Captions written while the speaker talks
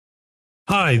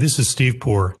Hi, this is Steve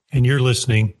Poor, and you're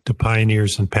listening to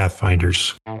Pioneers and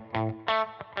Pathfinders.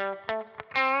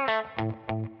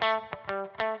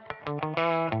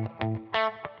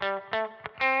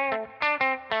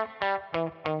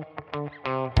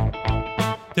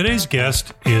 Today's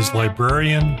guest is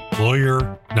librarian,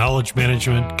 lawyer, knowledge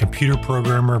management, computer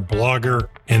programmer, blogger,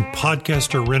 and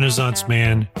podcaster renaissance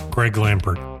man, Greg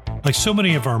Lampert. Like so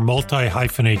many of our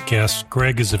multi-hyphenate guests,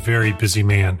 Greg is a very busy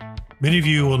man. Many of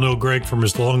you will know Greg from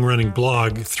his long-running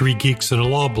blog, Three Geeks and a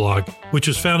Law Blog, which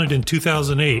was founded in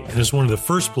 2008 and is one of the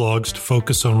first blogs to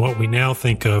focus on what we now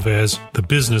think of as the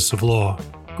business of law.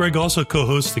 Greg also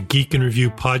co-hosts the Geek in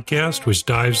Review podcast, which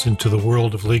dives into the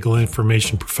world of legal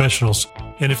information professionals.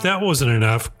 And if that wasn't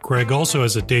enough, Greg also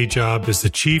has a day job as the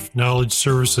Chief Knowledge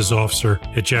Services Officer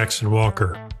at Jackson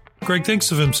Walker. Greg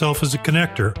thinks of himself as a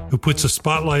connector who puts a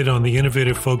spotlight on the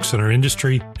innovative folks in our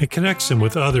industry and connects them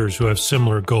with others who have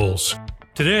similar goals.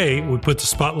 Today, we put the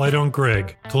spotlight on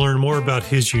Greg to learn more about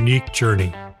his unique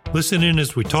journey. Listen in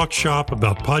as we talk shop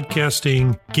about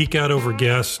podcasting, geek out over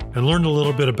guests, and learn a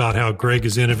little bit about how Greg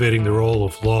is innovating the role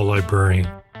of law librarian.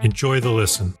 Enjoy the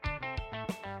listen.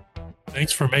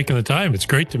 Thanks for making the time. It's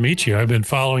great to meet you. I've been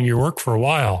following your work for a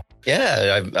while.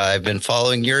 Yeah, I've been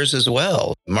following yours as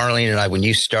well. Marlene and I, when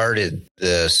you started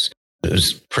this, it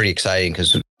was pretty exciting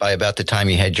because by about the time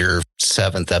you had your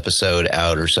 7th episode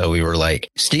out or so, we were like,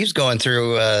 Steve's going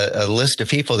through a list of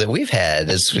people that we've had.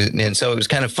 And so it was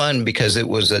kind of fun because it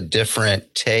was a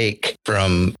different take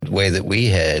from the way that we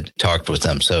had talked with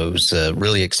them. So it was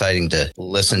really exciting to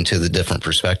listen to the different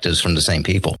perspectives from the same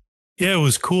people. Yeah, it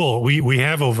was cool. We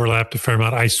have overlapped a fair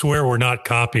amount. I swear we're not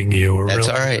copying you. That's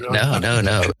all right.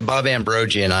 No. Bob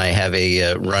Ambrogi and I have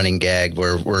a running gag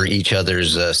where we're each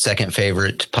other's second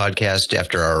favorite podcast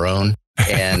after our own.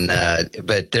 And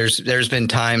but there's been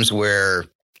times where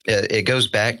it goes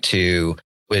back to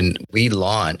when we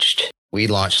launched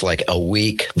like a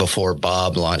week before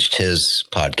Bob launched his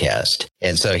podcast.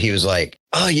 And so he was like,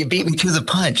 oh, you beat me to the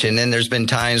punch. And then there's been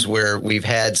times where we've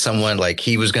had someone like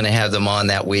he was going to have them on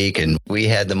that week and we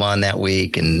had them on that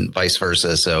week and vice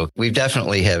versa. So we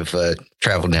definitely have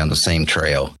traveled down the same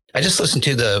trail. I just listened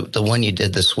to the one you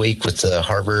did this week with the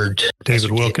Harvard.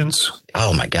 David Wilkins.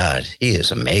 Oh, my God. He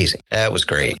is amazing. That was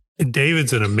great.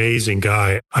 David's an amazing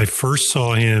guy. I first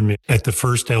saw him at the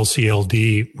first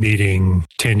LCLD meeting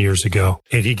 10 years ago,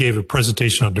 and he gave a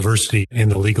presentation on diversity in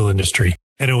the legal industry.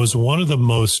 And it was one of the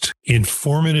most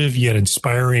informative yet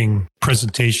inspiring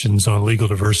presentations on legal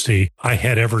diversity I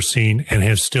had ever seen and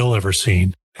have still ever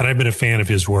seen. And I've been a fan of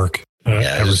his work.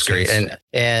 Yeah, it was great.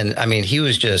 And I mean, he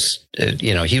was just,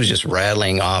 he was just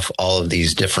rattling off all of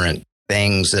these different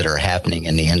things that are happening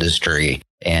in the industry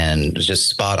and it was just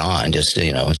spot on,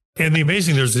 And the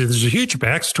amazing, there's a huge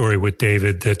backstory with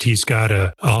David that he's got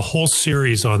a whole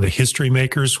series on the History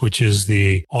Makers, which is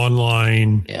the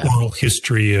online oral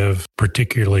history of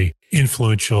particularly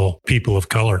influential people of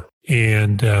color.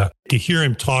 And to hear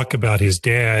him talk about his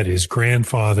dad, his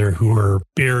grandfather, who are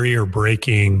barrier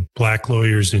breaking Black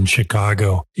lawyers in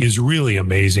Chicago is really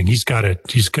amazing. He's got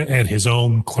his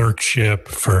own clerkship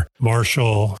for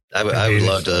Marshall. I would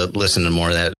love to listen to more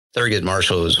of that. Thurgood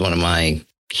Marshall was one of my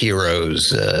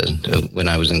heroes when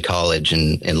I was in college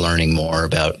and learning more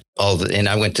about and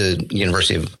I went to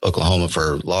University of Oklahoma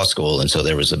for law school. And so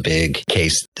there was a big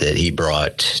case that he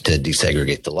brought to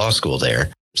desegregate the law school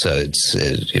there. So it's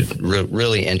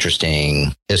really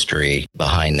interesting history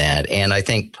behind that. And I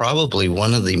think probably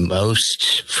one of the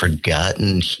most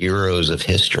forgotten heroes of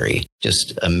history.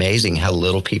 Just amazing how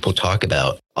little people talk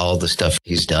about all the stuff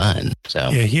he's done. So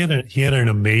yeah, he had an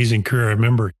amazing career. I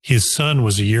remember his son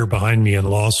was a year behind me in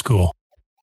law school.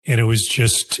 And it was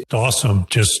just awesome.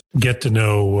 Just get to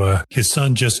know his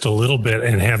son just a little bit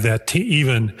and have that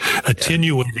even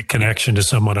attenuated connection to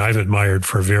someone I've admired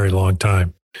for a very long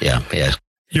time. Yeah.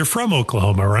 You're from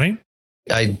Oklahoma, right?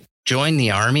 I joined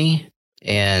the Army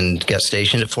and got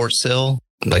stationed at Fort Sill.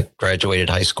 I graduated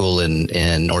high school in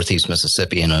Northeast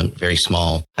Mississippi in a very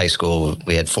small high school.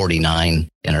 We had 49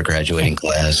 in our graduating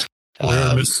class.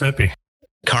 Where in Mississippi?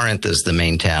 Corinth is the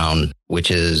main town,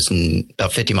 which is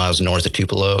about 50 miles north of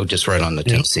Tupelo, just right on the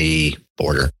Tennessee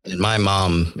border. And my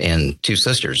mom and two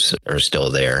sisters are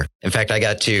still there. In fact, I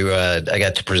got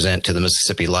to present to the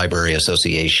Mississippi Library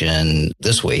Association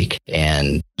this week,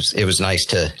 and it was nice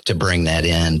to bring that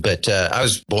in. But I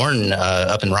was born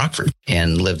up in Rockford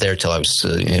and lived there till I was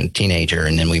a teenager,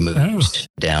 and then we moved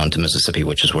down to Mississippi,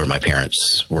 which is where my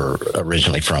parents were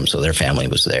originally from. So their family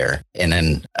was there, and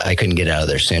then I couldn't get out of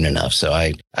there soon enough. So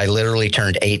I literally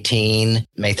turned 18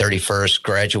 May 31st,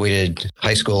 graduated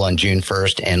high school on June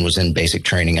 1st, and was in basic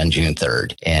training on June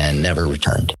 3rd, and never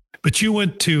returned. But you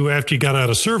went to, after you got out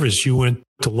of service, you went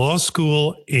to law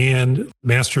school and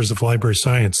Masters of Library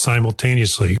Science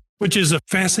simultaneously, which is a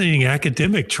fascinating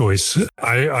academic choice.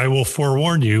 I will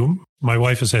forewarn you, my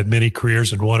wife has had many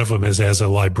careers, and one of them is as a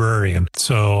librarian.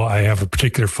 So I have a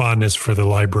particular fondness for the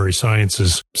library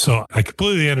sciences. So I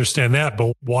completely understand that,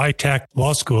 but why tack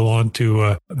law school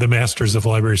onto the Masters of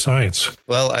Library Science?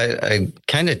 Well, I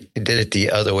kind of did it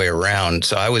the other way around.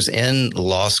 So I was in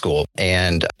law school,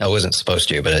 and I wasn't supposed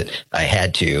to, but I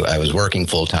had to. I was working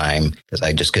full time because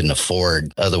I just couldn't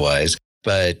afford otherwise.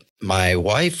 But my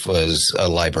wife was a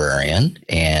librarian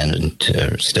and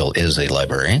still is a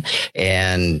librarian.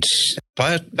 And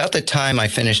by about the time I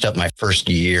finished up my first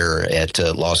year at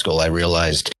law school, I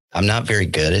realized I'm not very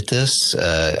good at this.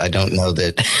 I don't know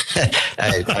that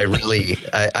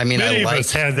I mean, many of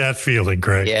us had that feeling,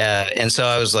 Greg. Yeah. And so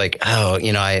I was like,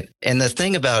 and the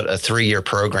thing about a 3-year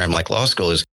program like law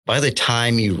school is, by the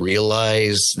time you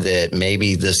realize that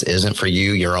maybe this isn't for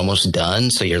you, you're almost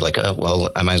done. So you're like, oh, well,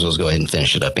 I might as well go ahead and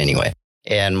finish it up anyway.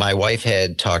 And my wife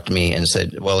had talked to me and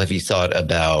said, well, have you thought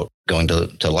about going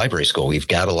to library school? We've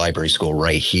got a library school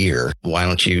right here. Why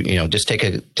don't you, just take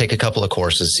a couple of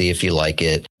courses, see if you like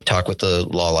it. Talk with the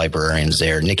law librarians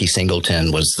there. Nikki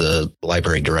Singleton was the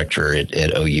library director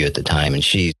at OU at the time, and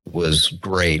she was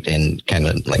great and kind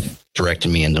of like directed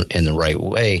me in the right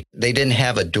way. They didn't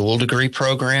have a dual degree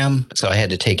program, so I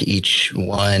had to take each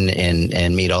one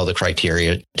and meet all the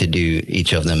criteria to do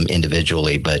each of them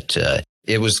individually. But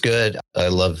it was good. I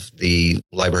love the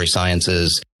library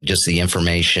sciences, just the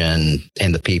information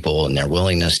and the people and their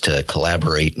willingness to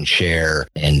collaborate and share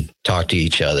and talk to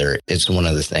each other. It's one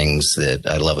of the things that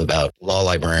I love about law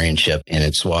librarianship. And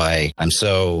it's why I'm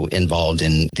so involved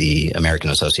in the American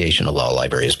Association of Law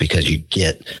Libraries, because you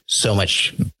get so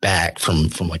much back from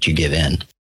what you give in.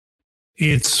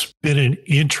 It's been an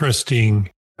interesting,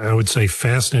 I would say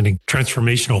fascinating,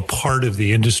 transformational part of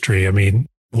the industry. I mean,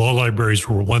 law libraries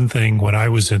were one thing when I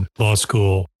was in law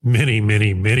school many,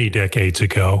 many, many decades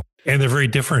ago, and they're very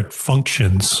different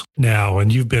functions now.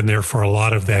 And you've been there for a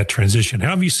lot of that transition.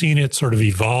 How have you seen it sort of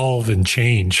evolve and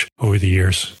change over the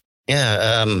years?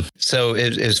 Yeah. So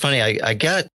it was funny. I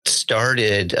got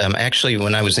started actually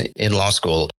when I was in law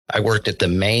school. I worked at the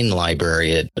main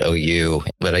library at OU,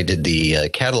 but I did the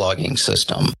cataloging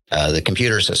system, the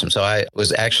computer system. So I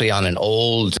was actually on an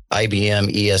old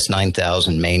IBM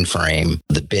ES9000 mainframe,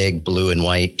 the big blue and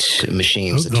white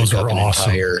machines that took up an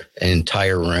awesome.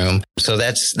 entire room. So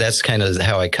that's kind of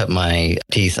how I cut my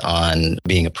teeth on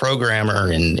being a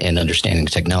programmer and understanding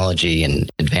technology and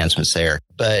advancements there.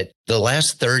 But the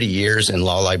last 30 years in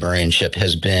law librarianship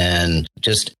has been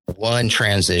just one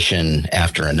transition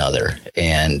after another.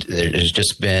 And there's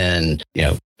just been,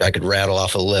 I could rattle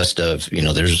off a list of,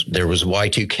 there was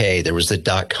Y2K, there was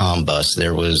the .com bust,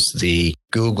 there was the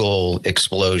Google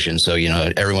explosion. So,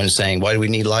 everyone's saying, why do we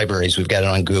need libraries? We've got it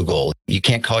on Google. You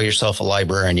can't call yourself a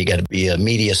librarian. You got to be a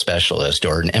media specialist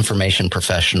or an information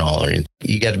professional, or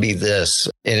you got to be this.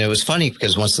 And it was funny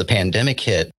because once the pandemic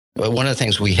hit, one of the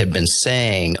things we had been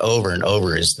saying over and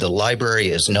over is the library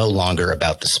is no longer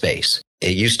about the space.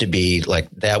 It used to be like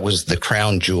that was the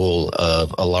crown jewel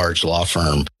of a large law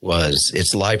firm, was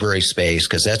its library space,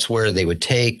 because that's where they would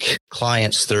take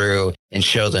clients through and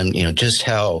show them, just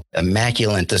how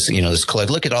immaculate this, this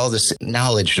look at all this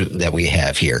knowledge that we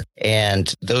have here.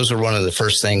 And those are one of the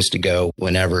first things to go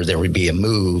whenever there would be a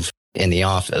move in the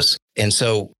office. And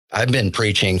so I've been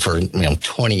preaching for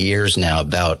 20 years now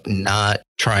about not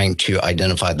trying to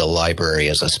identify the library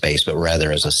as a space, but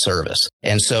rather as a service.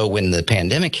 And so when the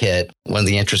pandemic hit, one of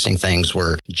the interesting things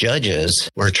were judges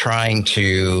were trying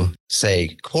to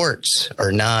say courts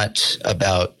are not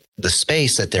about the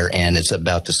space that they're in, it's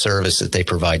about the service that they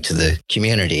provide to the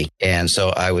community. And so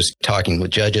I was talking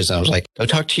with judges and I was like, go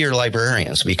talk to your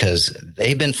librarians, because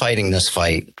they've been fighting this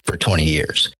fight for 20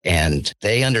 years and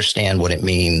they understand what it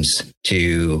means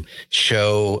to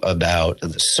show about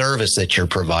the service that you're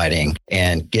providing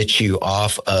and get you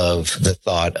off of the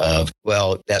thought of,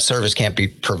 well, that service can't be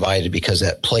provided because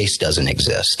that place doesn't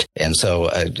exist. And so,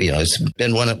 it's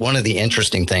been one of the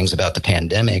interesting things about the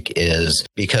pandemic is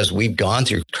because we've gone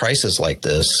through crisis like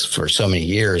this for so many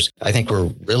years, I think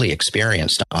we're really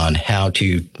experienced on how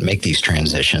to make these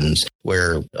transitions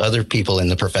where other people in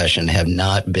the profession have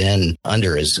not been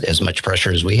under as much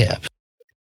pressure as we have.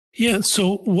 Yeah.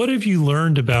 So what have you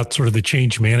learned about sort of the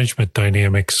change management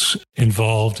dynamics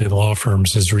involved in law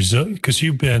firms as a result? Because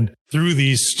you've been through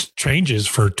these changes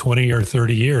for 20 or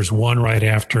 30 years, one right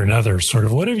after another. Sort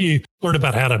of what have you learned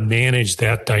about how to manage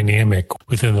that dynamic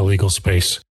within the legal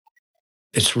space?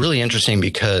 It's really interesting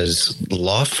because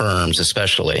law firms,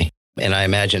 especially, And I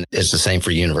imagine it's the same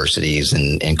for universities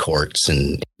and courts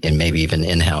and maybe even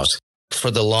in-house.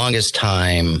 For the longest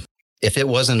time, if it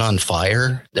wasn't on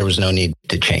fire, there was no need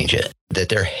to change it. That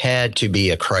there had to be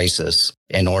a crisis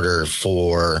in order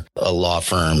for a law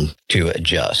firm to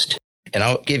adjust. And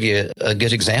I'll give you a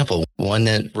good example, one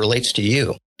that relates to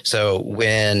you. So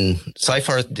when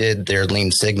Seyfarth did their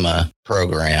Lean Sigma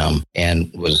program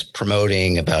and was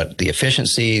promoting about the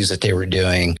efficiencies that they were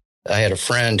doing, I had a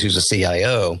friend who's a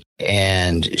CIO,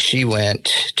 and she went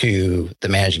to the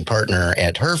managing partner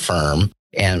at her firm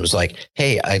and was like,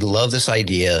 hey, I love this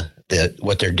idea that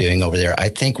what they're doing over there. I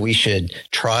think we should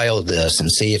trial this and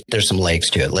see if there's some legs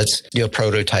to it. Let's do a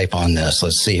prototype on this.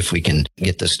 Let's see if we can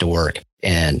get this to work.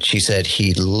 And she said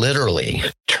he literally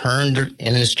turned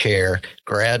in his chair,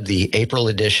 grabbed the April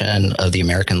edition of the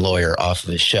American Lawyer off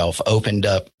of his shelf, opened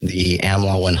up the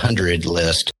AmLaw 100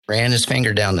 list, ran his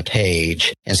finger down the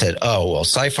page and said, oh, well,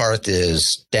 Seyfarth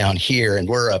is down here and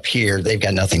we're up here. They've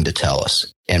got nothing to tell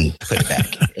us, and put it back.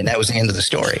 And that was the end of the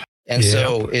story. And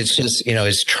so it's just,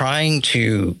 it's trying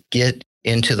to get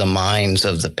into the minds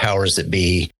of the powers that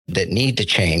be that need to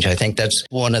change. I think that's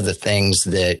one of the things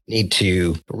that need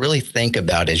to really think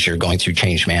about as you're going through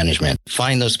change management.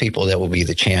 Find those people that will be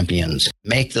the champions,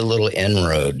 make the little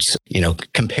inroads,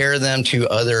 compare them to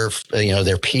other,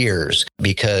 their peers,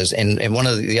 because, and one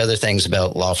of the other things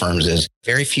about law firms is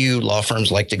very few law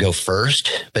firms like to go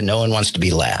first, but no one wants to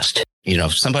be last.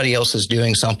 If somebody else is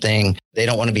doing something, they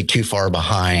don't want to be too far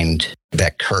behind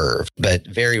that curve, but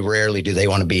very rarely do they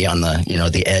want to be on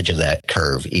the edge of that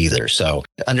curve either. So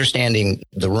understanding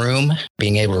the room,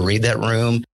 being able to read that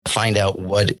room, find out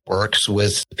what works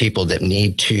with people that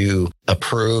need to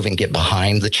approve and get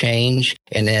behind the change,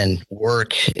 and then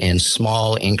work in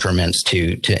small increments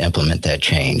to implement that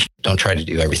change. Don't try to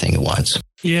do everything at once.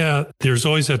 Yeah, there's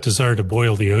always that desire to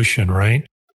boil the ocean, right?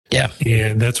 Yeah.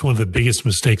 And that's one of the biggest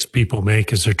mistakes people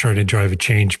make is they're trying to drive a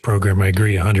change program. I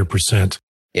agree 100%.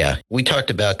 Yeah. We talked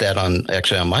about that on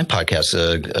my podcast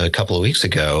a couple of weeks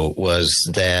ago, was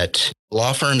that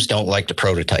law firms don't like to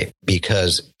prototype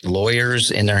because lawyers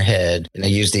in their head, and they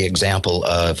use the example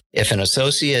of if an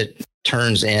associate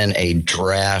turns in a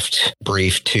draft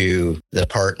brief to the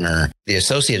partner, the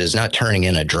associate is not turning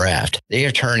in a draft. They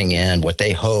are turning in what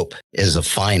they hope is a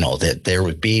final, that there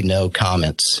would be no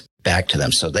comments back to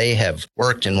them. So they have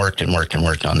worked on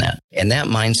that. And that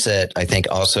mindset, I think,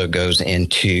 also goes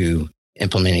into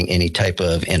implementing any type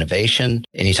of innovation,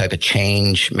 any type of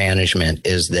change management,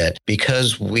 is that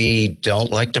because we don't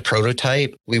like to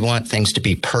prototype, we want things to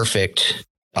be perfect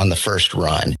on the first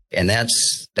run. And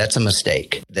that's a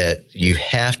mistake that you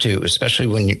have to, especially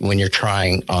when you're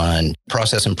trying on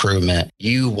process improvement,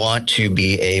 you want to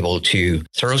be able to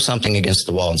throw something against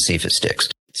the wall and see if it sticks.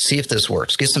 See if this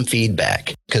works, get some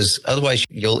feedback, because otherwise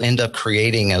you'll end up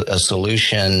creating a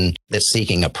solution that's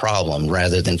seeking a problem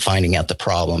rather than finding out the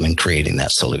problem and creating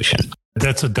that solution.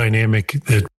 That's a dynamic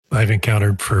that I've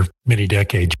encountered for many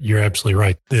decades. You're absolutely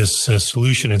right. This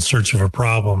solution in search of a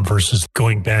problem versus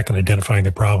going back and identifying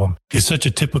the problem is such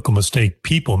a typical mistake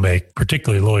people make,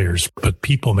 particularly lawyers, but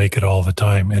people make it all the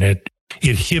time. And it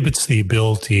inhibits the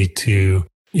ability to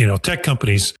tech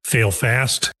companies fail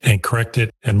fast and correct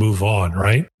it and move on,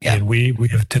 right? Yeah. And we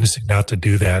have a tendency not to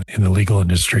do that in the legal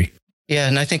industry. Yeah,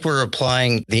 and I think we're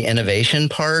applying the innovation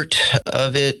part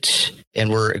of it, and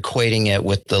we're equating it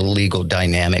with the legal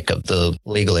dynamic of the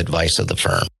legal advice of the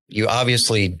firm. You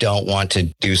obviously don't want to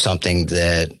do something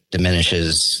that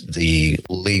diminishes the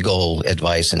legal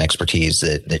advice and expertise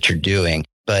that you're doing,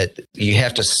 but you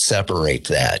have to separate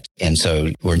that. And so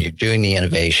when you're doing the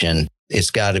innovation, it's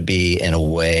got to be in a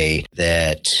way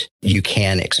that you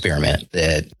can experiment,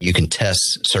 that you can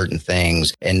test certain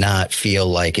things and not feel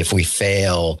like if we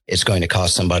fail, it's going to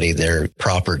cost somebody their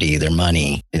property, their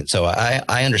money. And so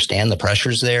I understand the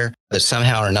pressures there, but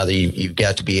somehow or another, you've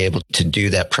got to be able to do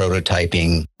that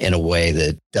prototyping in a way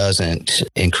that doesn't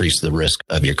increase the risk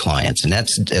of your clients. And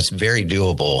that's very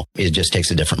doable. It just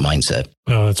takes a different mindset.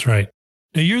 Oh, that's right.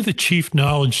 Now, you're the Chief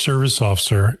Knowledge Service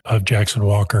Officer of Jackson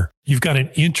Walker. You've got an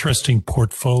interesting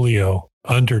portfolio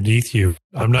underneath you.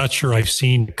 I'm not sure I've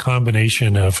seen a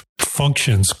combination of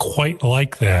functions quite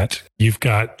like that. You've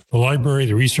got the library,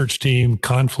 the research team,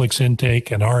 conflicts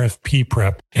intake, and RFP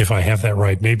prep, if I have that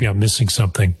right. Maybe I'm missing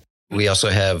something. We also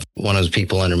have one of the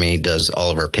people under me does all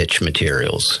of our pitch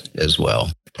materials as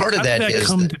well. Part of that is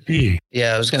come to be?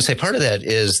 Yeah, I was going to say part of that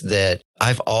is that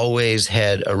I've always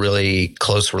had a really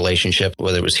close relationship,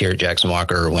 whether it was here at Jackson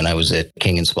Walker or when I was at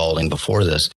King & Spalding before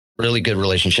this, really good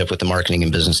relationship with the marketing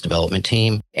and business development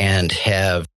team. and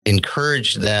have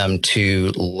encouraged them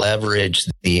to leverage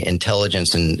the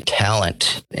intelligence and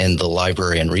talent in the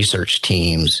library and research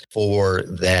teams for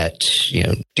that,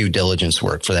 due diligence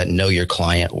work, for that know your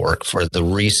client work, for the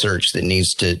research that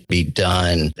needs to be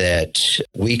done that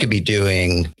we could be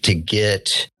doing to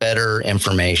get better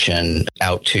information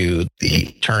out to the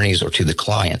attorneys or to the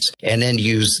clients, and then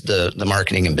use the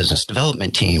marketing and business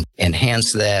development team,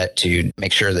 enhance that to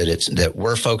make sure that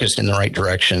we're focused in the right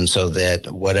direction, so that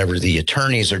whatever the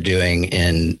attorneys are doing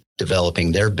in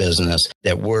developing their business,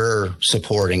 that we're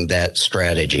supporting that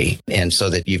strategy. And so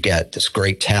that you've got this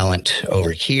great talent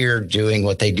over here doing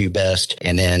what they do best,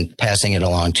 and then passing it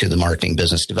along to the marketing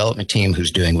business development team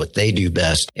who's doing what they do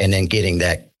best, and then getting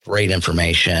that great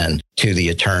information to the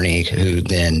attorney who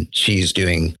then she's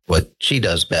doing what she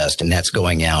does best. And that's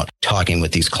going out, talking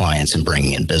with these clients and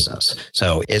bringing in business.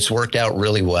 So it's worked out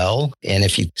really well. And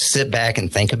if you sit back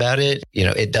and think about it,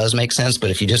 it does make sense. But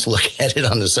if you just look at it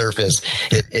on the surface,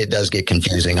 it does get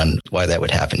confusing on why that would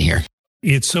happen here.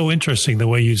 It's so interesting the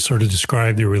way you sort of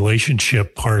describe the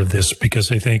relationship part of this,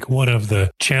 because I think one of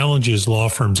the challenges law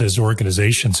firms as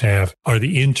organizations have are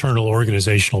the internal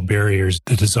organizational barriers,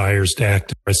 the desires to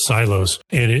act as silos.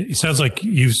 And it sounds like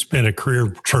you've spent a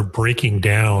career sort of breaking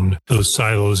down those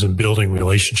silos and building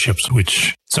relationships,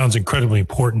 which sounds incredibly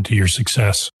important to your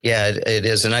success. Yeah, it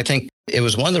is. And I think it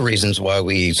was one of the reasons why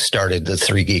we started the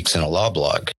 3 Geeks in a Law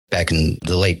blog back in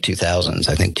the late 2000s,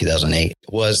 I think 2008,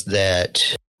 was that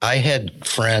I had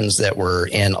friends that were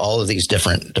in all of these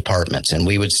different departments, and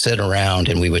we would sit around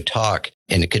and we would talk.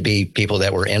 And it could be people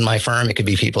that were in my firm. It could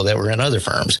be people that were in other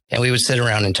firms. And we would sit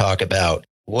around and talk about,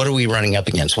 what are we running up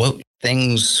against? What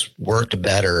things worked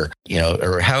better,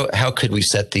 or how could we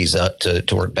set these up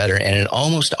to work better? And it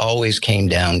almost always came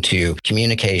down to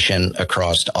communication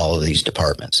across all of these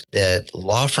departments. That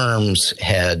law firms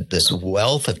had this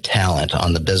wealth of talent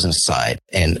on the business side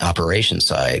and operations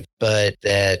side, but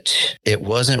that it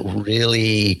wasn't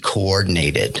really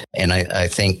coordinated. And I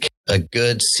think a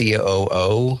good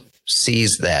COO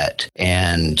sees that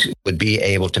and would be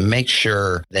able to make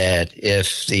sure that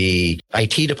if the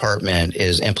IT department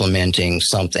is implementing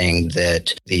something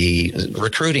that the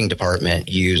recruiting department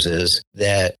uses,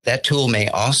 that tool may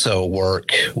also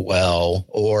work well,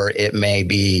 or it may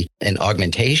be an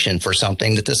augmentation for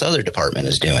something that this other department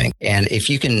is doing. And if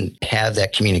you can have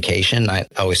that communication, I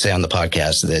always say on the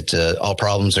podcast that all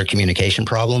problems are communication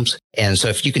problems. And so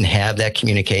if you can have that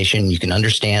communication, you can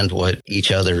understand what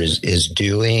each other is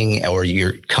doing, or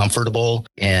you're comfortable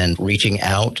in reaching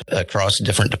out across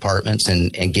different departments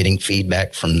and getting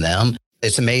feedback from them.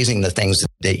 It's amazing the things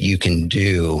that you can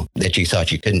do that you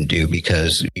thought you couldn't do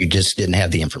because you just didn't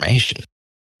have the information.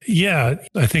 Yeah,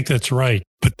 I think that's right.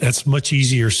 But that's much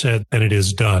easier said than it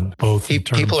is done. Both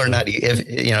people are not.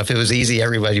 If it was easy,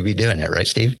 everybody would be doing it, right,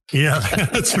 Steve? Yeah,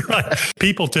 that's right.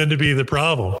 People tend to be the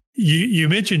problem. You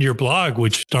mentioned your blog,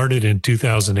 which started in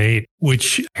 2008,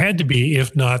 which had to be,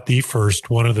 if not the first,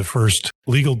 one of the first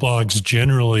legal blogs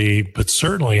generally, but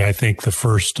certainly I think the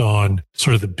first on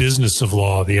sort of the business of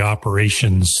law, the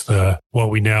operations, what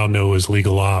we now know as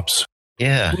legal ops.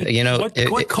 Yeah,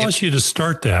 what caused you to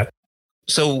start that?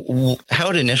 So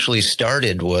how it initially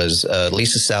started was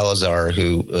Lisa Salazar,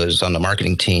 who was on the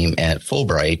marketing team at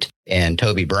Fulbright, and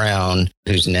Toby Brown,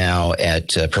 who's now at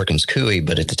Perkins Coie,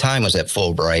 but at the time was at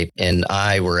Fulbright, and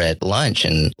I were at lunch,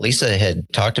 and Lisa had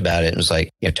talked about it and was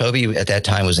like, Toby at that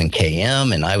time was in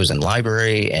KM and I was in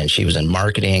library and she was in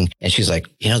marketing. And she's like,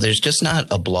 there's just not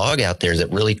a blog out there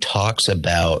that really talks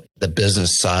about the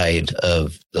business side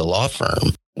of the law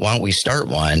firm. Why don't we start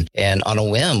one? And on a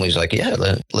whim, we was like, yeah,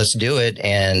 let's do it.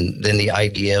 And then the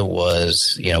idea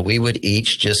was, we would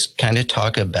each just kind of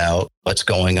talk about what's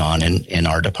going on in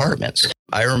our departments.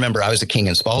 I remember I was at King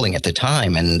and Spalding at the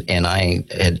time, and I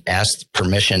had asked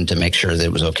permission to make sure that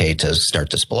it was okay to start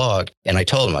this blog. And I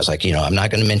told him, I was like, I'm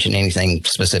not going to mention anything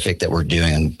specific that we're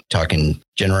doing. I'm talking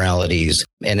generalities.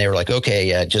 And they were like, okay,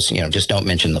 yeah, just don't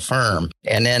mention the firm.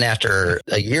 And then after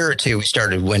a year or two, we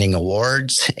started winning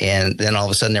awards. And then all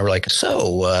of a sudden they were like,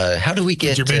 so how do we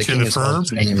get Did you mention King the firm?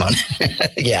 Name on?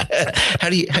 Yeah. How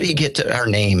do you get to our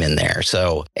name in there?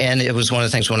 So, and it was one of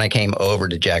the things when I came over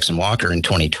to Jackson Walker in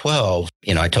 2012,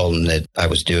 I told them that I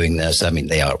was doing this. I mean,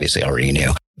 they obviously already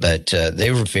knew, but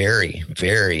they were very,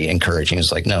 very encouraging.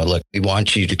 It's like, no, look, we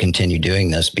want you to continue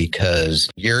doing this because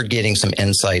you're getting some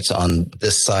insights on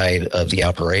this side of the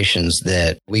operations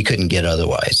that we couldn't get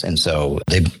otherwise. And so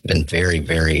they've been very,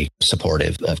 very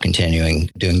supportive of continuing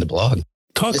doing the blog.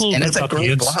 talk a little bit about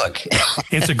the blog.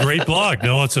 It's a great blog.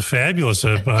 No, it's a fabulous.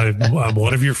 I'm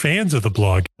one of your fans of the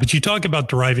blog. But you talk about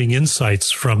deriving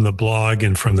insights from the blog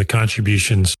and from the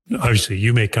contributions. Obviously,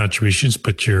 you make contributions,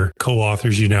 but your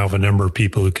co-authors, you now have a number of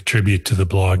people who contribute to the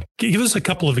blog. Give us a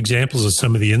couple of examples of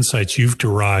some of the insights you've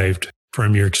derived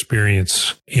from your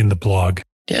experience in the blog.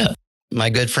 Yeah. My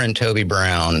good friend, Toby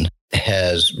Brown,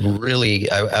 has really,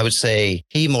 I would say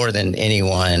he more than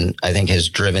anyone, I think, has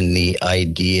driven the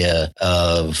idea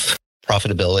of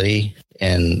profitability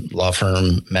in law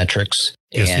firm metrics.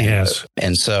 Yes, he has.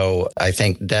 And so I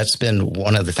think that's been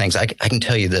one of the things. I can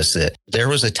tell you this, that there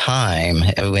was a time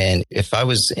when if I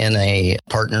was in a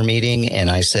partner meeting and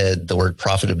I said the word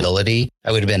profitability,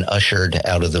 I would have been ushered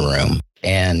out of the room.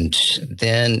 And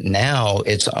then now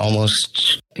it's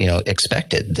almost,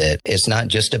 expected that it's not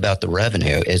just about the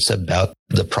revenue. It's about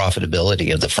the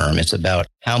profitability of the firm. It's about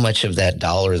how much of that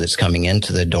dollar that's coming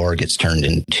into the door gets turned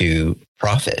into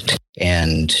profit.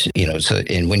 And,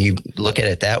 and when you look at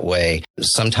it that way,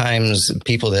 sometimes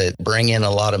people that bring in a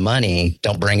lot of money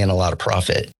don't bring in a lot of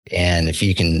profit. And if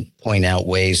you can point out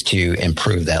ways to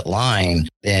improve that line,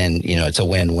 then, it's a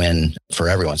win-win for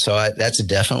everyone. So that's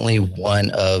definitely one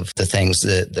of the things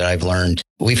that I've learned.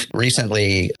 We've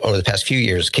recently, over the past few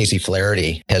years, Casey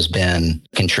Flaherty has been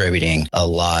contributing a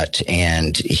lot,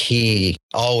 and he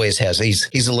always has.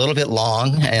 He's a little bit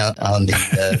long on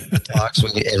the talks.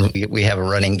 We have a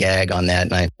running gag on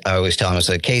that, and I always tell him, I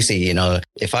said, Casey,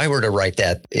 if I were to write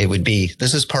that, it would be,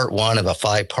 this is part one of a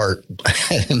five-part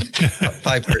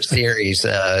series,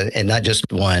 and not just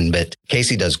one. But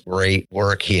Casey does great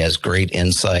work. He has great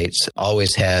insights,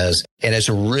 always has. And it's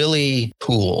really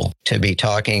cool to be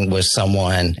talking with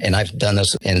someone, and I've done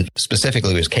this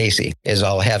specifically with Casey, is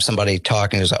I'll have somebody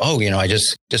talking who's like, I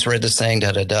just read this thing,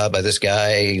 by this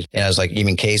guy. And I was like, you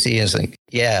mean Casey? And it's like,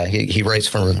 yeah, he writes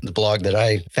for the blog that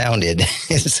I founded.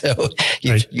 So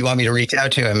you want me to reach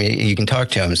out to him, you can talk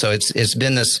to him. So it's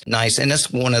been this nice, and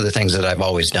that's one of the things that I've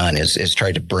always done is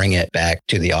try to bring it back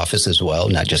to the office as well,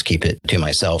 not just keep it to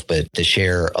myself, but to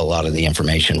share a lot of the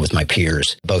information with my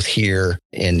peers, both here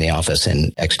in the office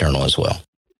and external as well.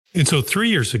 And so 3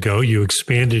 years ago, you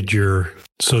expanded your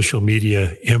social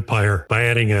media empire by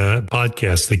adding a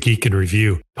podcast, the Geek in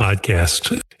Review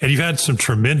podcast. And you've had some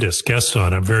tremendous guests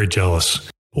on. I'm very jealous.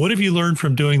 What have you learned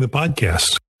from doing the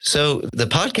podcast? So the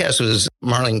podcast was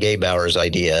Marlene Gaybauer's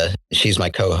idea. She's my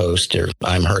co-host, or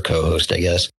I'm her co-host, I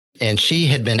guess. And she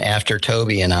had been after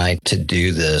Toby and I to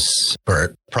do this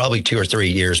for probably 2 or 3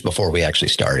 years before we actually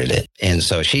started it. And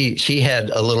so she had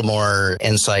a little more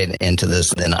insight into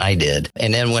this than I did.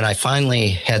 And then when I finally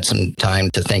had some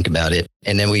time to think about it,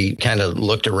 and then we kind of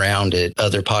looked around at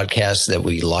other podcasts that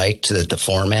we liked, that the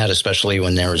format, especially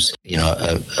when there was,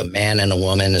 a man and a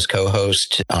woman as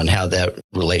co-host, on how that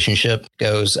relationship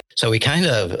goes. So we kind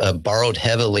of borrowed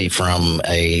heavily from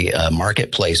a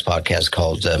marketplace podcast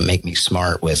called Make Me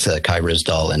Smart with Kai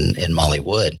Ryssdal and Molly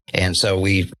Wood. And so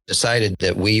we decided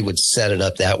that we would set it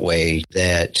up that way,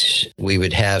 that we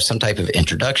would have some type of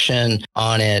introduction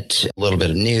on it, a little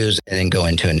bit of news, and then go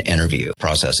into an interview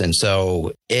process. And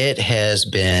so it has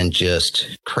been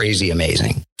just crazy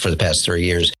amazing for the past 3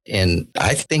 years. And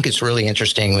I think it's really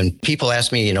interesting when people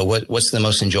ask me, what's the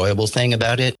most enjoyable thing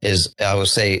about it, is I will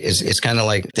say it's kind of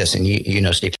like this. And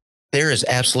Steve, there is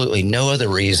absolutely no other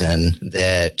reason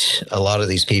that a lot of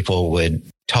these people would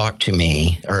talk to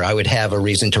me, or I would have a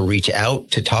reason to reach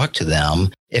out to talk to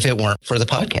them, if it weren't for the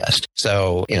podcast.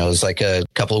 So, it was like a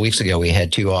couple of weeks ago, we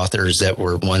had 2 authors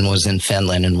one was in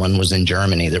Finland and one was in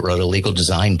Germany, that wrote a legal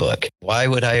design book. Why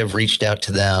would I have reached out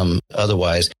to them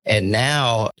otherwise? And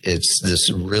now it's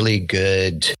this really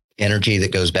good energy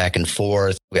that goes back and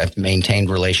forth. We have maintained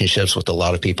relationships with a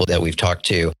lot of people that we've talked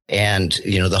to. And,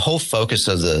 the whole focus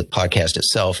of the podcast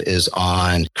itself is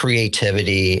on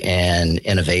creativity and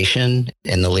innovation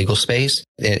in the legal space.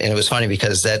 And it was funny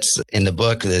because that's in the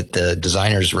book that the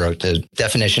designers wrote. The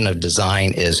definition of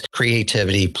design is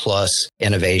creativity plus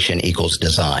innovation equals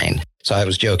design. So I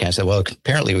was joking. I said, well,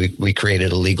 apparently we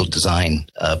created a legal design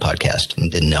podcast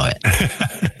and didn't know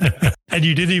it. And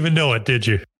you didn't even know it, did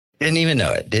you? Didn't even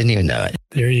know it.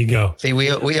 There you go. See,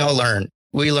 we all learn.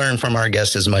 We learn from our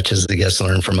guests as much as the guests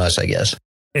learn from us, I guess.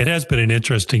 It has been an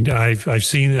interesting, I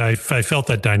felt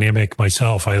that dynamic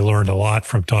myself. I learned a lot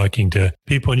from talking to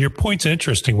people. And your point's an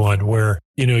interesting one where,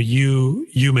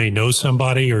 you may know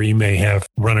somebody, or you may have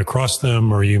run across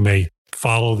them, or you may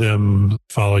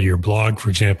follow your blog, for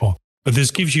example. But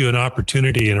this gives you an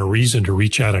opportunity and a reason to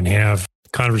reach out and have a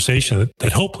conversation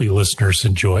that hopefully listeners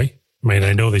enjoy.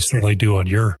 I know they certainly do on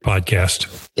your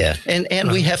podcast. Yeah.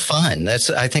 And we have fun.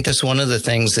 I think that's one of the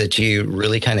things that you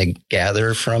really kind of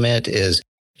gather from it is,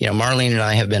 Marlene and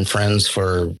I have been friends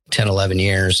for 10, 11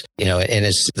 years, and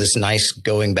it's this nice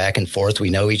going back and forth. We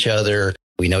know each other.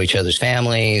 We know each other's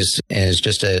families, and it's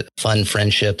just a fun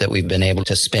friendship that we've been able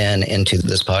to spin into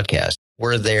this podcast.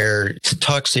 We're there to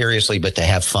talk seriously, but to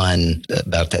have fun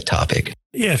about that topic.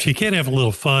 Yeah, if you can't have a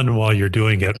little fun while you're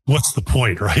doing it, what's the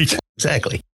point, right?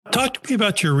 Exactly. Talk to me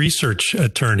about your research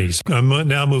attorneys. I'm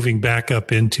now moving back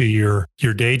up into your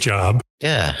day job.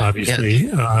 Yeah, obviously.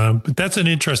 Yeah. But that's an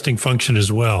interesting function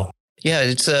as well. Yeah,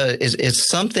 it's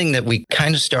something that we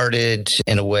kind of started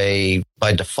in a way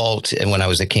by default when I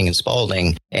was at King &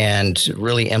 Spalding and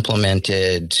really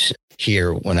implemented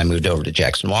here when I moved over to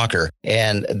Jackson Walker.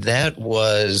 And that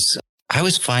was, I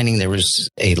was finding there was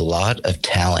a lot of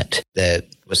talent that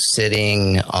was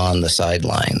sitting on the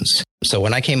sidelines. So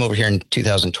when I came over here in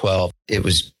 2012, it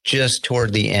was just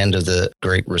toward the end of the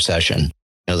Great Recession.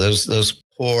 Those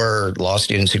poor law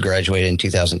students who graduated in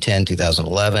 2010,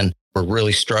 2011 were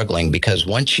really struggling because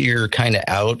once you're kind of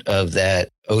out of that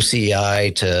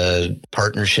OCI to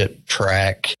partnership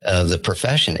track of the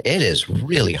profession, it is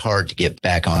really hard to get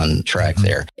back on track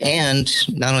there. And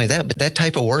not only that, but that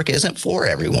type of work isn't for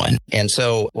everyone. And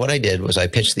so what I did was I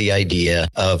pitched the idea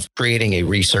of creating a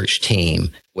research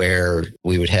team where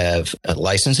we would have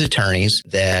licensed attorneys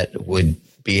that would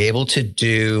be able to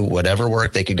do whatever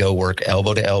work. They could go work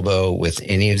elbow to elbow with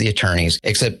any of the attorneys,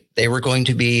 except they were going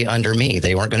to be under me.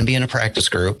 They weren't going to be in a practice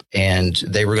group, and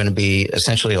they were going to be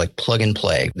essentially like plug and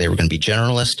play. They were going to be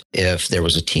generalist. If there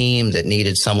was a team that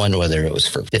needed someone, whether it was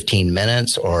for 15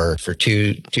 minutes or for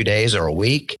two days or a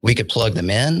week, we could plug them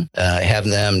in, have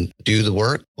them do the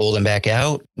work, pull them back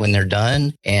out when they're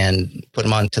done, and put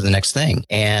them on to the next thing.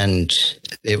 And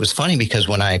it was funny because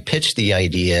when I pitched the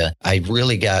idea, I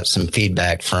really got some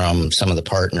feedback from some of the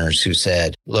partners who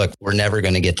said, look, we're never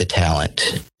going to get the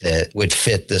talent that would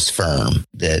fit this firm,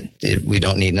 that we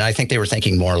don't need. And I think they were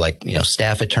thinking more like,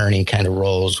 staff attorney kind of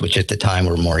roles, which at the time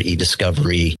were more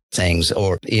e-discovery things,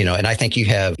 or, and I think you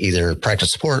have either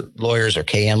practice support lawyers or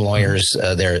KM lawyers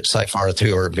there at Site-Farth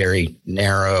who are very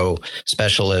narrow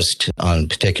specialist on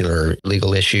particular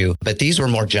legal issue. But these were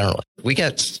more general. We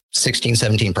got 16,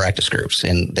 17 practice groups,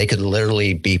 and they could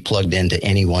literally be plugged into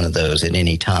any one of those at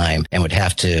any time and would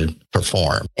have to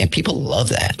perform. And people love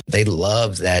that. They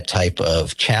love that type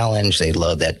of challenge. They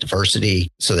love that diversity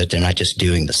so that they're not just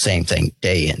doing the same thing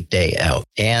day in, day out.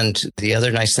 And the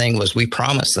other nice thing was we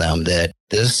promised them that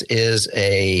this is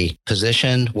a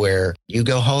position where you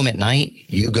go home at night,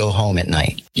 you go home at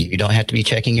night. You don't have to be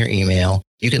checking your email.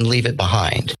 You can leave it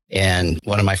behind. And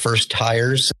one of my first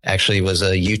hires actually was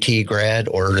a UT grad,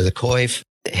 order to the coif,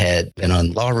 had been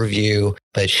on law review,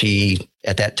 but she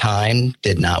at that time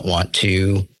did not want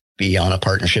to be on a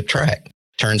partnership track.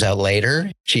 Turns out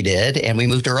later she did, and we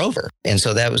moved her over. And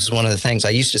so that was one of the things. I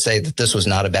used to say that this was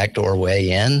not a backdoor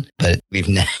way in, but we've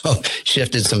now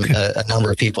shifted a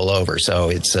number of people over. So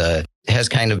it has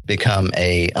kind of become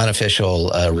a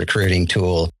unofficial recruiting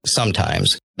tool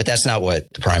sometimes, but that's not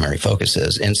what the primary focus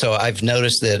is. And so I've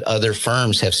noticed that other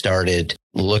firms have started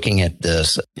looking at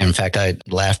this. In fact, I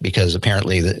laughed because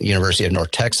apparently the University of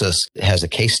North Texas has a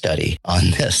case study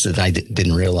on this, and I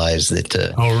didn't realize that.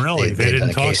 Oh, really? They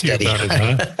didn't talk to you about it,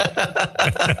 huh?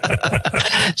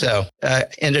 So I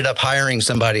ended up hiring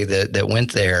somebody that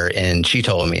went there, and she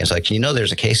told me, it's like,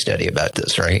 there's a case study about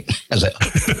this, right? I was like,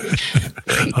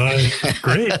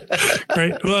 great.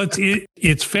 Well,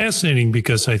 it's fascinating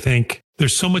because I think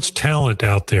there's so much talent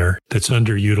out there that's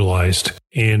underutilized,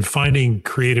 and finding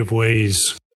creative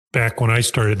ways. Back when I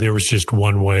started, there was just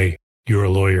one way. You were a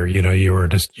lawyer, you were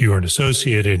an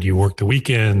associate, and you worked the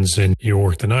weekends and you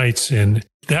worked the nights, and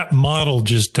that model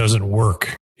just doesn't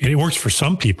work. It works for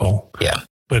some people. Yeah.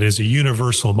 But as a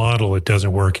universal model, it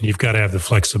doesn't work. And you've got to have the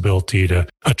flexibility to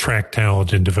attract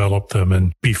talent and develop them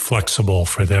and be flexible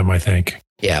for them, I think.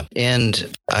 Yeah.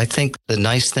 And I think the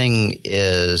nice thing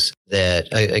is that,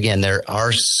 again, there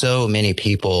are so many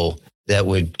people that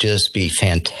would just be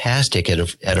fantastic at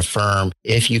a firm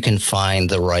if you can find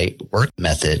the right work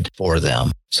method for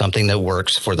them, something that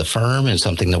works for the firm and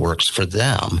something that works for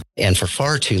them. And for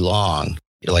far too long,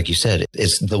 like you said,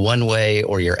 it's the one way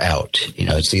or you're out.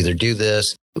 It's either do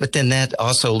this. But then that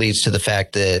also leads to the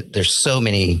fact that there's so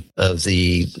many of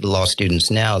the law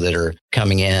students now that are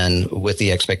coming in with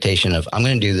the expectation of, I'm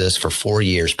going to do this for 4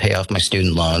 years, pay off my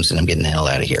student loans, and I'm getting the hell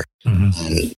out of here. Mm-hmm.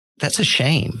 And that's a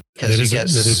shame because you get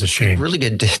that is a shame. Really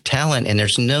good talent, and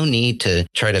there's no need to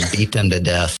try to beat them to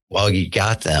death while you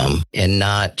got them and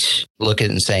not look at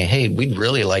it and say, hey, we'd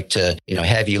really like to,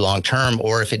 have you long term.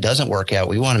 Or if it doesn't work out,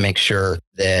 we want to make sure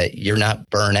that you're not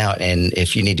burnt out. And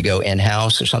if you need to go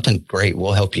in-house or something, great,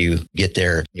 we'll help you get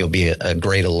there. You'll be a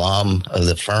great alum of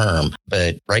the firm.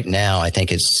 But right now, I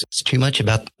think it's too much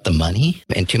about the money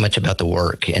and too much about the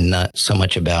work and not so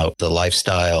much about the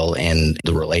lifestyle and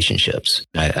the relationships.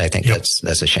 I think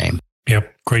that's a shame.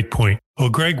 Yep. Great point. Well,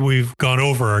 Greg, we've gone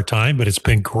over our time, but it's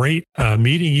been great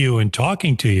meeting you and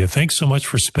talking to you. Thanks so much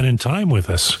for spending time with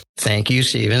us. Thank you,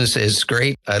 Stephen. It's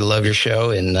great. I love your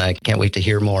show and I can't wait to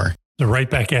hear more. Right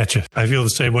back at you. I feel the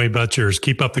same way about yours.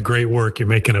 Keep up the great work. You're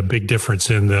making a big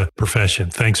difference in the profession.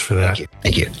 Thanks for that.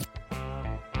 Thank you.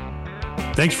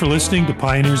 Thanks for listening to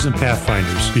Pioneers and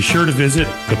Pathfinders. Be sure to visit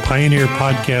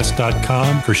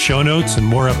thepioneerpodcast.com for show notes and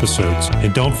more episodes.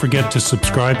 And don't forget to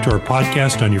subscribe to our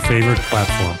podcast on your favorite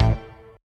platform.